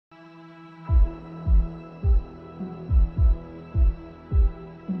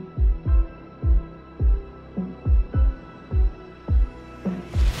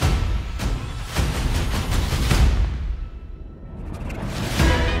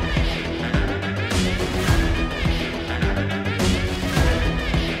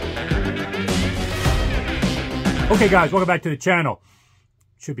Okay guys, welcome back to the channel.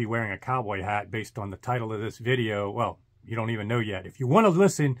 Should be wearing a cowboy hat based on the title of this video. Well, you don't even know yet. If you want to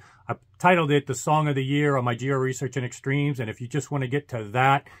listen, I titled it The Song of the Year on my GR Research NXtremes. And if you just want to get to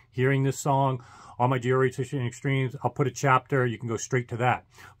that, hearing this song on my GR Research NXtremes, I'll put a chapter. You can go straight to that.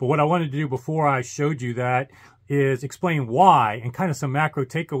 But what I wanted to do before I showed you that is explain why and kind of some macro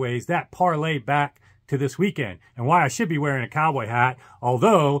takeaways that parlay back to this weekend and why I should be wearing a cowboy hat,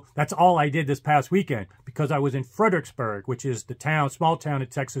 although that's all I did this past weekend because I was in Fredericksburg, which is the town, small town in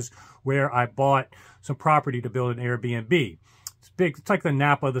Texas where I bought some property to build an Airbnb. It's big. It's like the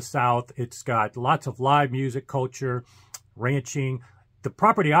Napa of the South. It's got lots of live music, culture, ranching. The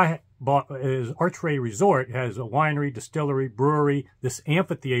property I bought is Orchestrated Resort. It has a winery, distillery, brewery, this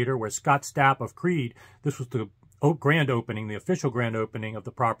amphitheater where Scott Stapp of Creed, this was the grand opening, the official grand opening of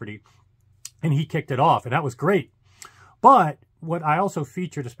the property, and he kicked it off, and that was great. But what I also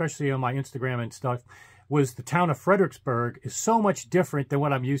featured, especially on my Instagram and stuff, was the town of Fredericksburg is so much different than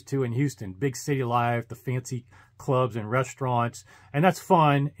what I'm used to in Houston. Big city life, the fancy clubs and restaurants, and that's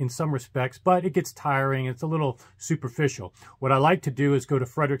fun in some respects, but it gets tiring. It's a little superficial. What I like to do is go to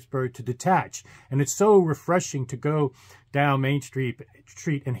Fredericksburg to detach, and it's so refreshing to go down Main Street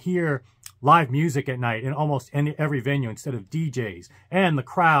and hear live music at night in almost every venue instead of DJs. And the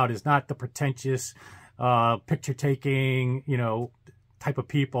crowd is not the pretentious, picture-taking, type of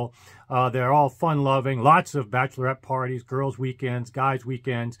people. They're all fun-loving, lots of bachelorette parties, girls' weekends, guys'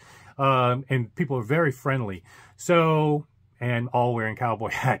 weekends, and people are very friendly. So, and all wearing cowboy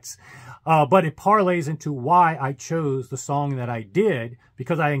hats. But it parlays into why I chose the song that I did,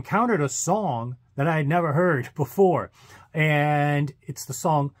 because I encountered a song that I had never heard before. And it's the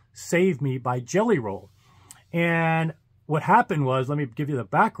song Save Me by Jelly Roll. And what happened was, let me give you the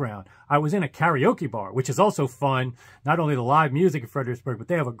background. I was in a karaoke bar, which is also fun. Not only the live music in Fredericksburg, but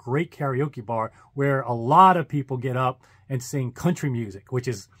they have a great karaoke bar where a lot of people get up and sing country music, which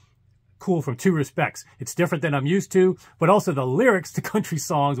is cool from two respects. It's different than I'm used to, but also the lyrics to country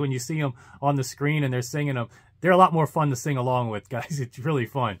songs, when you see them on the screen and they're singing them, they're a lot more fun to sing along with, guys. It's really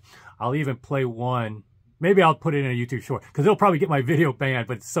fun. I'll even play one. Maybe I'll put it in a YouTube short because it'll probably get my video banned,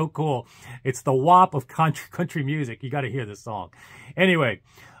 but it's so cool. It's the WAP of country music. You got to hear this song. Anyway,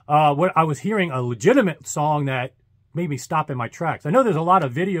 what I was hearing a legitimate song that made me stop in my tracks. I know there's a lot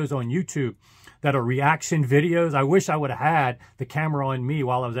of videos on YouTube that are reaction videos. I wish I would have had the camera on me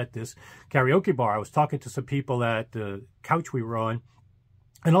while I was at this karaoke bar. I was talking to some people at the couch we were on,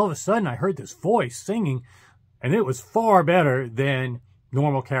 and all of a sudden I heard this voice singing, and it was far better than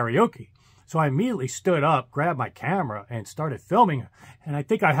normal karaoke. So I immediately stood up, grabbed my camera, and started filming. And I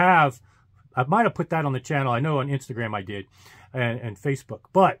think I might have put that on the channel. I know on Instagram I did, and Facebook.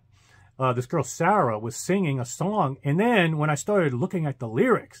 But this girl, Sarah, was singing a song. And then when I started looking at the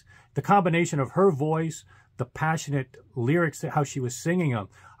lyrics, the combination of her voice, the passionate lyrics, how she was singing them,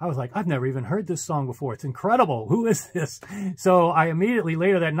 I was like, I've never even heard this song before. It's incredible. Who is this? So I immediately,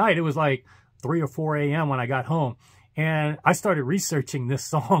 later that night, it was like 3 or 4 a.m. when I got home, and I started researching this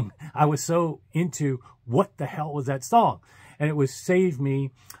song. I was so into what the hell was that song. And it was Save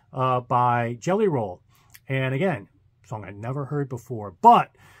Me by Jelly Roll. And again, song I never heard before.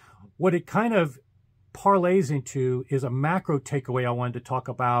 But what it kind of parlays into is a macro takeaway I wanted to talk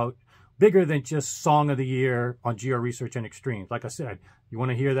about, bigger than just Song of the Year on GR Research NXtremes. Like I said, you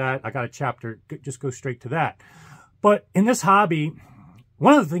want to hear that? I got a chapter. Just go straight to that. But in this hobby,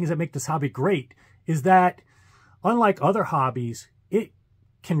 one of the things that make this hobby great is that unlike other hobbies, it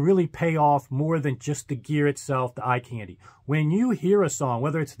can really pay off more than just the gear itself, the eye candy. When you hear a song,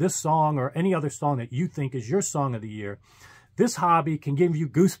 whether it's this song or any other song that you think is your song of the year, this hobby can give you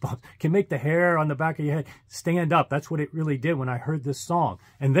goosebumps, can make the hair on the back of your head stand up. That's what it really did when I heard this song.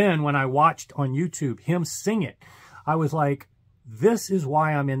 And then when I watched on YouTube him sing it, I was like, this is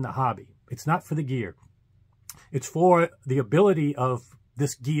why I'm in the hobby. It's not for the gear. It's for the ability of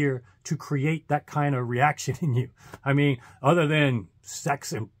this gear to create that kind of reaction in you. I mean, other than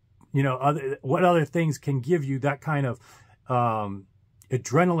sex and, what other things can give you that kind of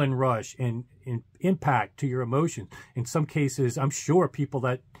adrenaline rush and impact to your emotions? In some cases, I'm sure people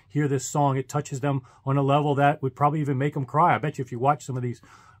that hear this song, it touches them on a level that would probably even make them cry. I bet you if you watch some of these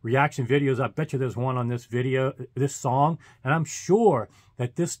reaction videos, I bet you there's one on this video, this song, and I'm sure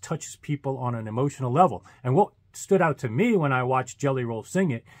that this touches people on an emotional level. And what stood out to me when I watched Jelly Roll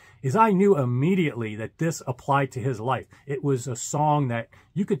sing it is I knew immediately that this applied to his life. It was a song that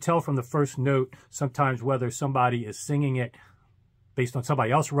you could tell from the first note sometimes whether somebody is singing it based on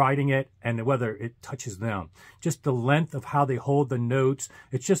somebody else writing it and whether it touches them. Just the length of how they hold the notes.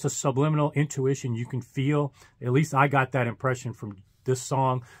 It's just a subliminal intuition you can feel. At least I got that impression from this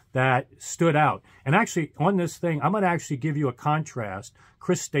song that stood out. And actually, on this thing, I'm going to actually give you a contrast.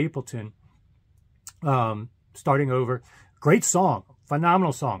 Chris Stapleton, Starting Over, great song,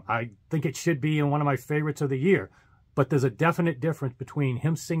 phenomenal song. I think it should be in one of my favorites of the year. But there's a definite difference between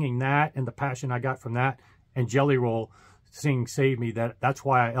him singing that and the passion I got from that, and Jelly Roll singing Save Me. That's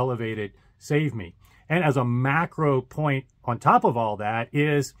why I elevated Save Me. And as a macro point on top of all that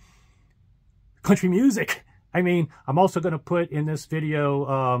is country music. I mean, I'm also going to put in this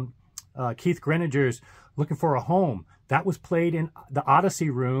video Keith Greeninger's Looking for a Home. That was played in the Odyssey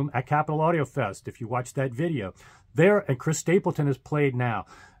Room at Capitol Audio Fest, if you watch that video. There, and Chris Stapleton is played now.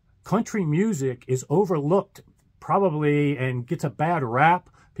 Country music is overlooked probably and gets a bad rap.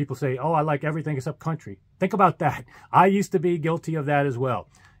 People say, oh, I like everything except country. Think about that. I used to be guilty of that as well.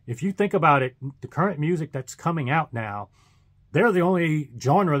 If you think about it, the current music that's coming out now, they're the only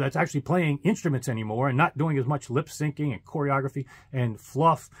genre that's actually playing instruments anymore and not doing as much lip syncing and choreography and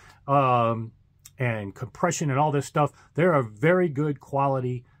fluff and compression and all this stuff. They're a very good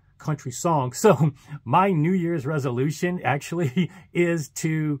quality country song. So my New Year's resolution actually is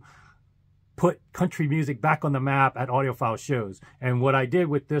to put country music back on the map at Audiophile shows. And what I did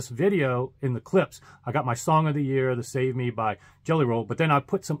with this video in the clips, I got my song of the year, the Save Me by Jelly Roll, but then I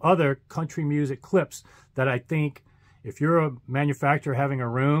put some other country music clips that I think if you're a manufacturer having a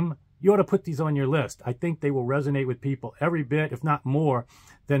room, you ought to put these on your list. I think they will resonate with people every bit, if not more,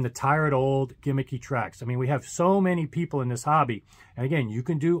 than the tired old gimmicky tracks. I mean, we have so many people in this hobby. And again, you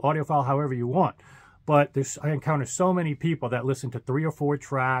can do audiophile however you want. But I encounter so many people that listen to 3 or 4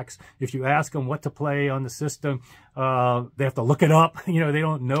 tracks. If you ask them what to play on the system, they have to look it up. You know, they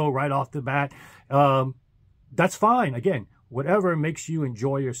don't know right off the bat. That's fine. Again, whatever makes you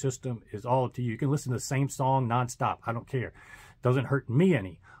enjoy your system is all up to you. You can listen to the same song nonstop. I don't care. It doesn't hurt me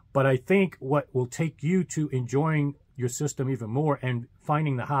any. But I think what will take you to enjoying your system even more and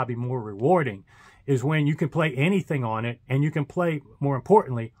finding the hobby more rewarding is when you can play anything on it, and you can play, more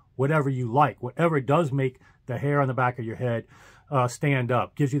importantly, whatever you like, whatever does make the hair on the back of your head stand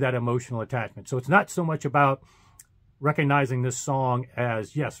up, gives you that emotional attachment. So it's not so much about recognizing this song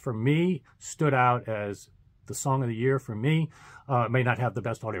as, yes, for me, stood out as the song of the year for me. It may not have the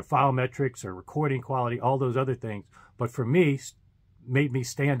best audiophile metrics or recording quality, all those other things, but for me, made me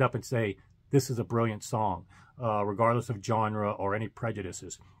stand up and say, this is a brilliant song, regardless of genre or any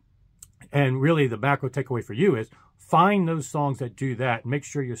prejudices. And really the macro takeaway for you is find those songs that do that. Make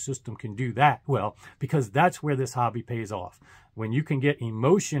sure your system can do that well, because that's where this hobby pays off. When you can get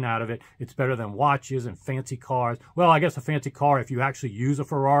emotion out of it, it's better than watches and fancy cars. Well, I guess a fancy car, if you actually use a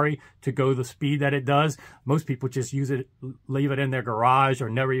Ferrari to go the speed that it does, most people just use it, leave it in their garage, or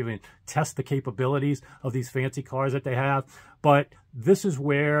never even test the capabilities of these fancy cars that they have. But this is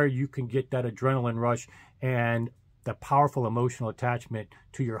where you can get that adrenaline rush and the powerful emotional attachment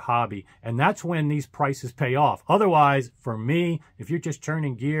to your hobby. And that's when these prices pay off. Otherwise, for me, if you're just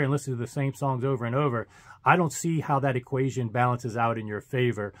turning gear and listening to the same songs over and over, I don't see how that equation balances out in your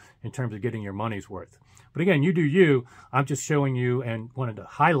favor in terms of getting your money's worth. But again, you do you. I'm just showing you and wanted to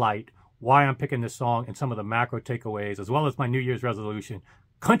highlight why I'm picking this song and some of the macro takeaways, as well as my New Year's resolution.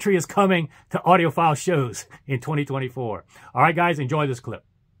 Country is coming to audiophile shows in 2024. All right, guys, enjoy this clip.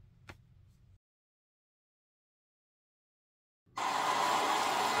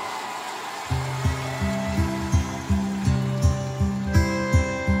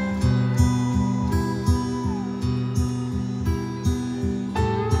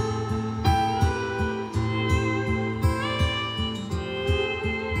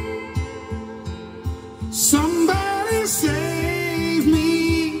 Somebody save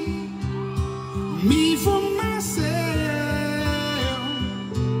me from myself.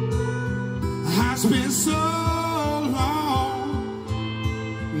 I spent so long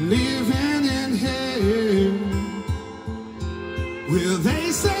living in hell. Well,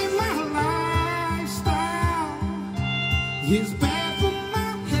 they say my lifestyle is bad for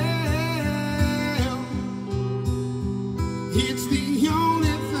my health. It's the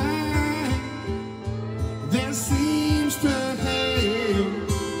only thing that seems to help.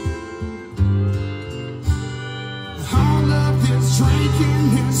 All of this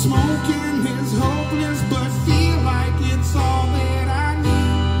drinking and smoking is hopeless, but feel like it's all that I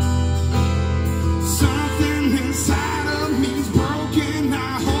need. Something inside of me's broken.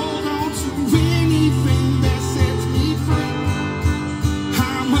 I hold on to anything that sets me free.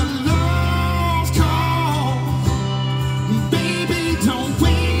 I'm a lost cause. Baby, don't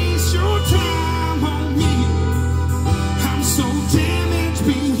waste your time on me. I'm so damaged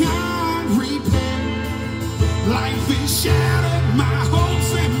beyond repair. Life is shattered, my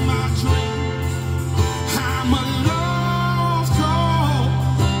hopes and my dreams. I'm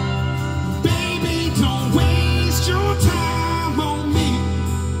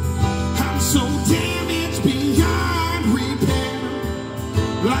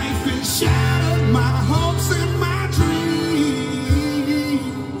Life has shattered my hopes and my dreams.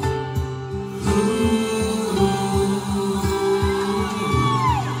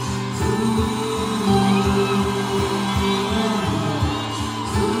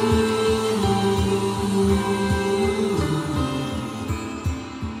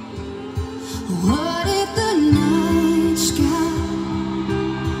 What if the night sky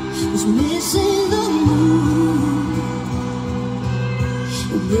was missing the moon?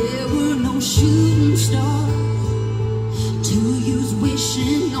 There were no shooting stars to use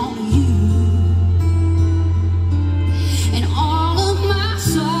wishing on you. And all of my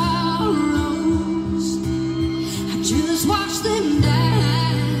sorrows, I just watched them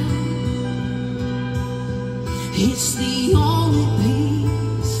die. It's the only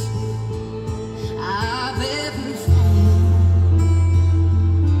peace I've ever found.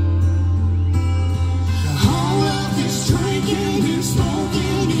 All of this drinking and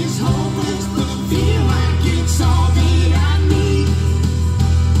smoking is hopeless, but feel like it's all that I need.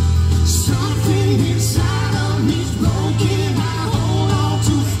 Something inside of me's broken. I hold on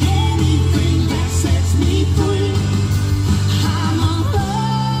to anything that sets me free. I'm a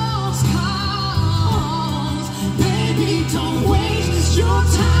lost cause. Baby, don't waste your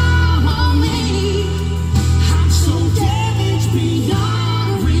time on me. I'm so damaged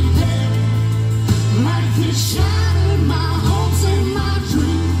beyond repair. Life has shattered my hopes and my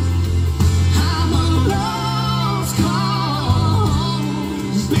dreams. I'm a lost cause.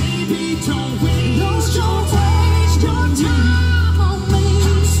 Baby, don't waste your time on me.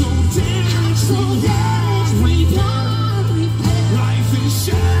 I'm so damaged beyond repair. Life has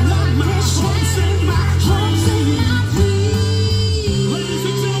shattered my hopes and my dreams. Ladies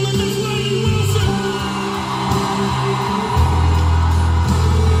and gentlemen, Miss Lady Wilson.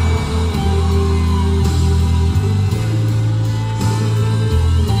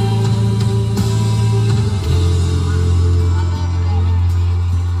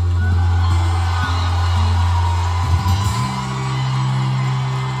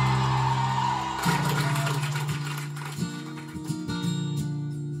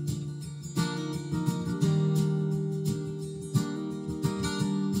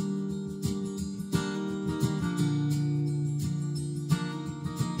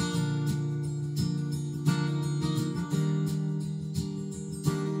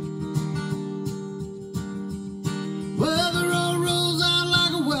 Well, the road rolls out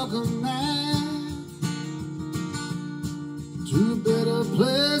like a welcome mat to a better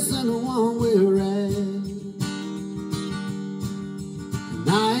place than the one we're at. And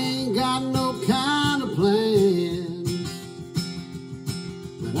I ain't got no kind of plan,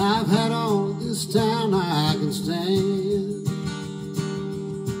 but I've had all this time I can stand.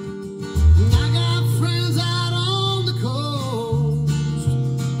 And I got friends out on the coast.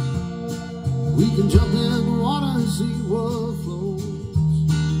 We can jump in the water and see what flows.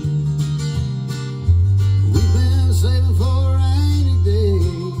 We've been saving for a rainy day.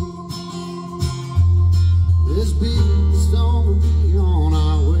 This big storm will be on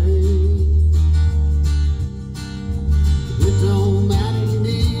our way. It don't matter to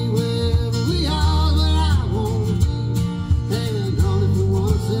me wherever we are, but I won't be hanging on it for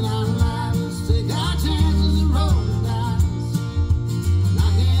once in our lives. Let's take our chances and roll the dice. And I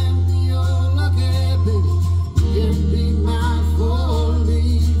can be your lucky baby. You can be my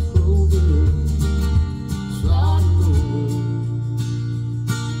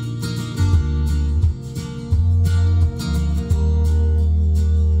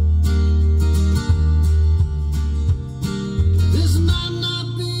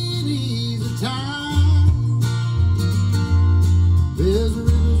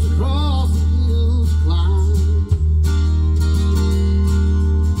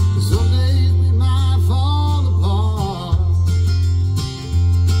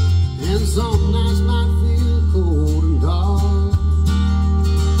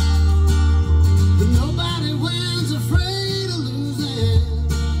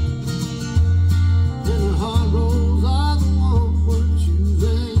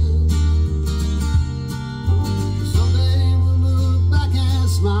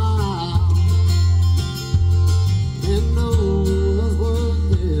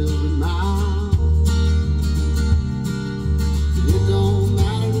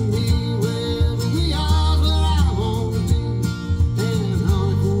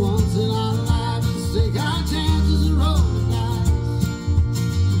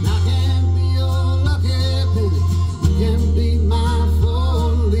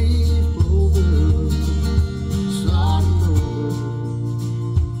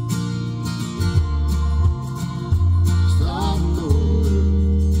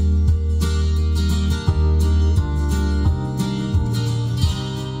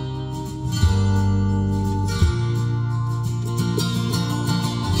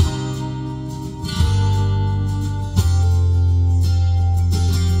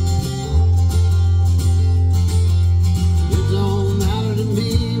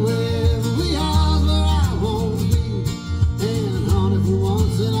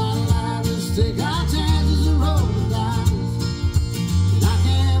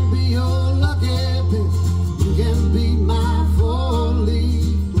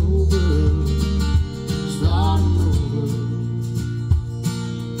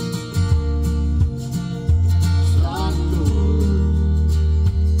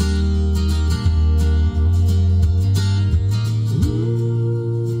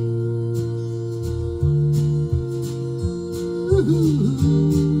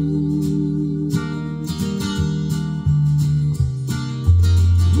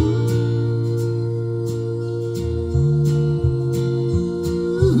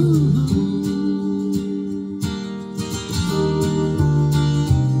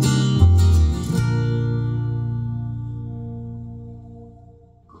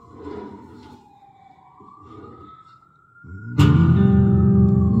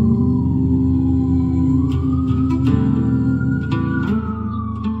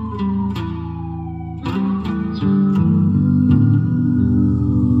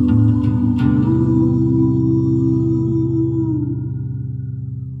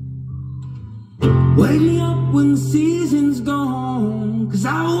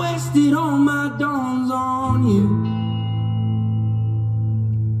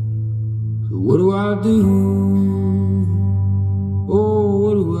So what do I do? Oh,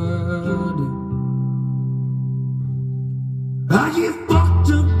 what do I do? I get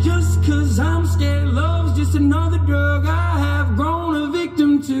fucked up just 'cause I'm scared. Love's just another drug I have grown a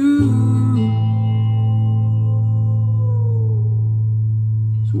victim to.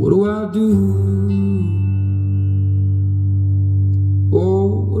 So what do I do? Oh,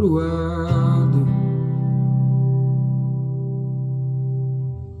 what do I do?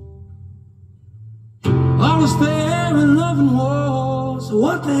 All is fair in love and war, so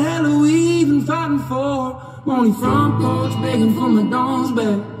what the hell are we even fighting for? I'm only front porch begging for my dawn's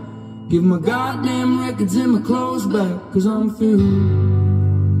back. Give my goddamn records and my clothes back, 'cause I'm through.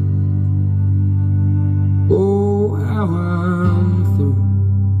 Oh, how I'm through.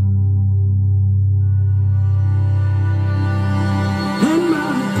 And by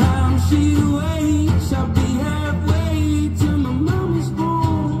the time she wakes, I'll be halfway to my mama's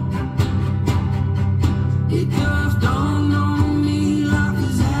home. It just dawned on me, life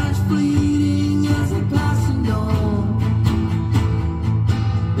is as fleeting as a passing dawn.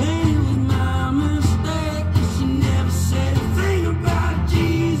 And it was my mistake, 'cause she never said a thing about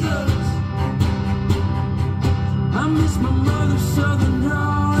Jesus. I miss my mother's southern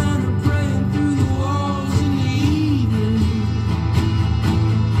drawl and her praying through the walls in the evening.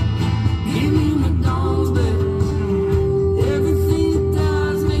 Give me my dawn's back. Everything that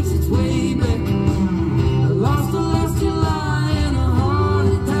dies makes its way back. I lost the last July in a heart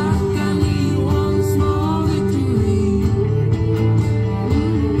attack. I need one small victory.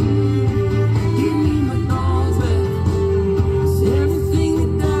 Give me my dawn's back. 'Cause everything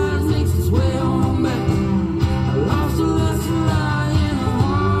that dies makes its way on back. I lost the last July in a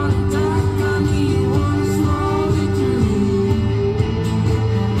heart attack. I need one small victory.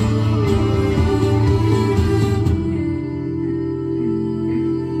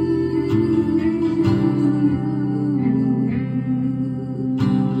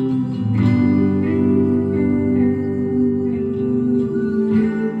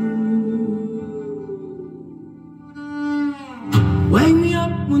 Wake me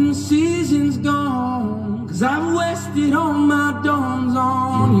up when the season's gone, 'cause I've wasted all my dawns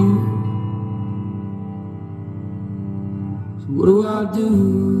on you. So what do I do?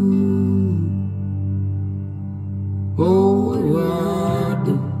 Oh, what do I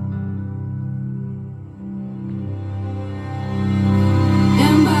do?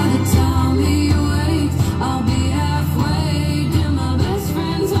 And by the time he wakes, I'll be halfway to my best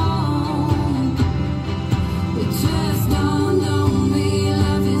friend's home. It just dawned on me,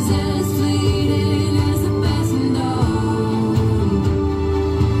 life is as fleeting as the passing dawn.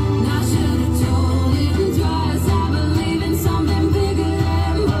 And I should have told him twice, I believe in something bigger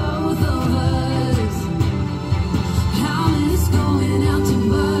than both of us. How is going out to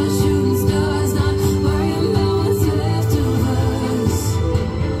bus, shooting stars, not worrying about what's left of us.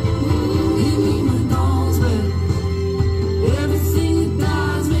 Give me my dawn's back. Everything that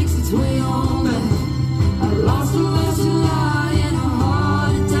dies makes its way on back. I lost the last July in a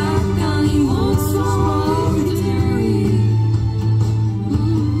heart attack. I need one small victory.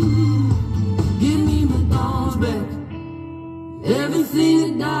 Give me my dawn's back. Everything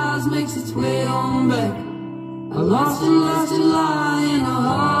that dies makes its way on back. I lost the last July in a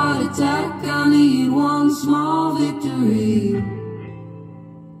heart attack. I need one small victory.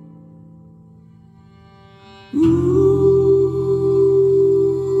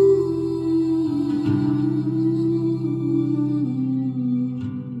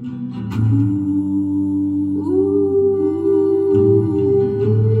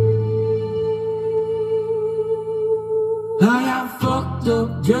 I got fucked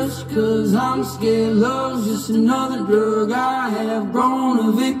up just 'cause I'm scared. Love's just another drug I have grown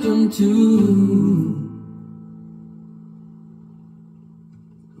a victim to.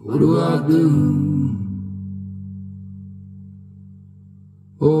 What do I do?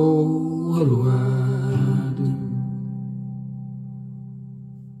 Oh, what do I do?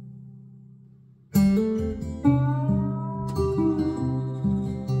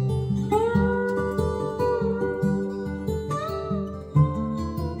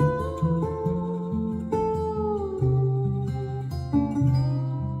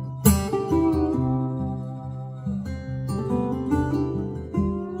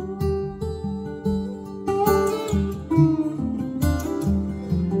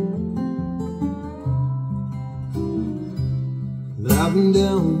 I've been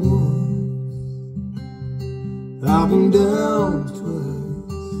down once, I've been down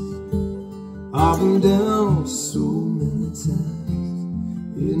twice, I've been down so many times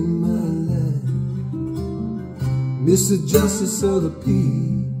in my life. Mr. Justice of the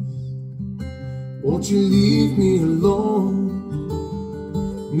Peace, Won't you leave me alone?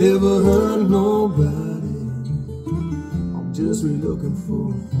 Never hurt nobody. I'm just looking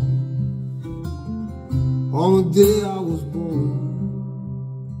for a home. On the day I was born,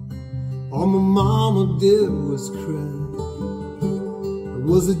 all my mama did was cry. It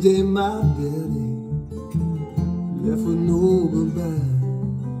was the day my daddy left with no goodbye.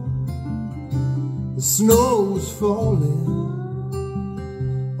 The snow was falling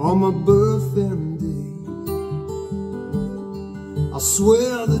on my birthday. I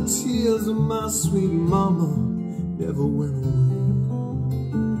swear the tears of my sweet mama never went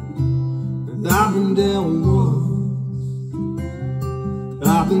away. And I've been down once,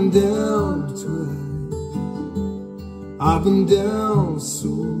 I've been down twice, I've been down so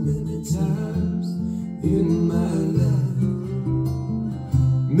many times in my life.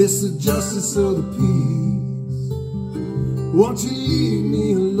 Mr. Justice of the Peace, won't you leave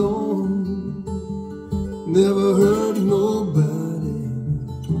me alone? Never hurt nobody.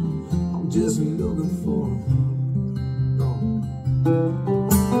 Just looking for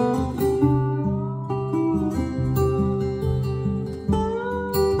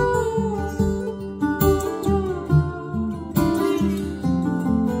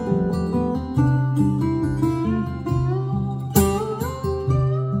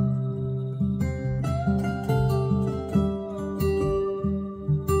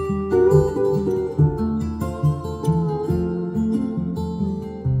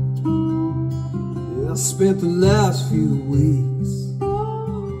spent the last few weeks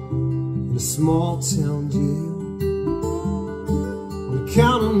in a small town jail on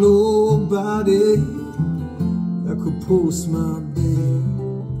account of nobody that could post my bail.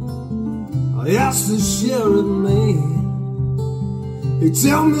 I asked the sheriff man, he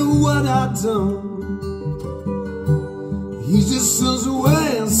tell me what I done. He just turns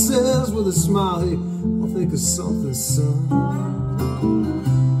away and says with a smile, hey, I'll think of something, son.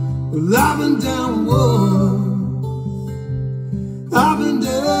 Well, I've been down once, I've been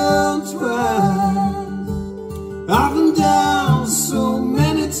down twice, I've been down so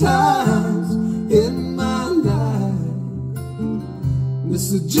many times in my life.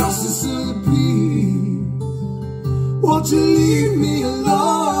 Mr. Justice of the Peace, won't you leave me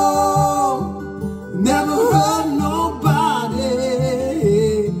alone? Never hurt nobody,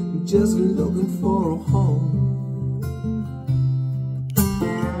 I'm just looking for a home.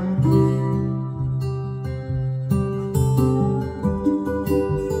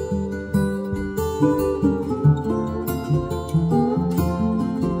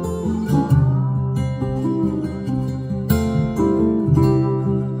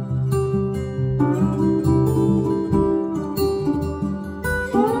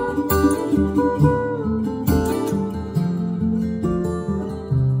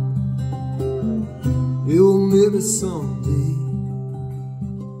 Maybe someday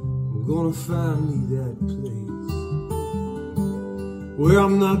I'm gonna find me that place where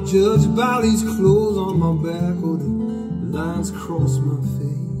I'm not judged by these clothes on my back or the lines across my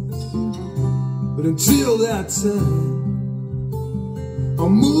face. But until that time, I'll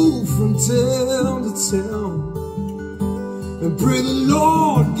move from town to town and pray the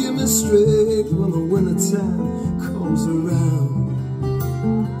Lord give me strength when the winter time comes around.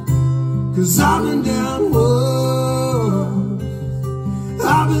 'Cause I've been down once,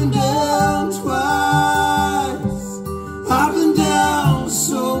 I've been down twice, I've been down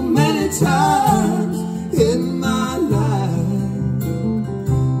so many times in my life.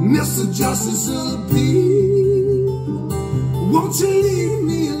 Mr. Justice of the Peace, won't you leave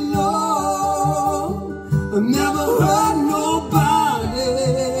me alone? I never hurt nobody,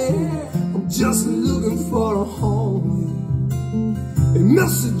 I'm just looking for a home. Hey,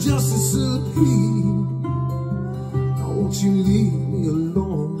 Mr. Justice of the Peace, won't you leave me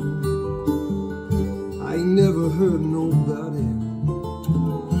alone? I ain't never hurt nobody,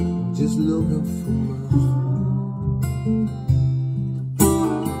 just looking for my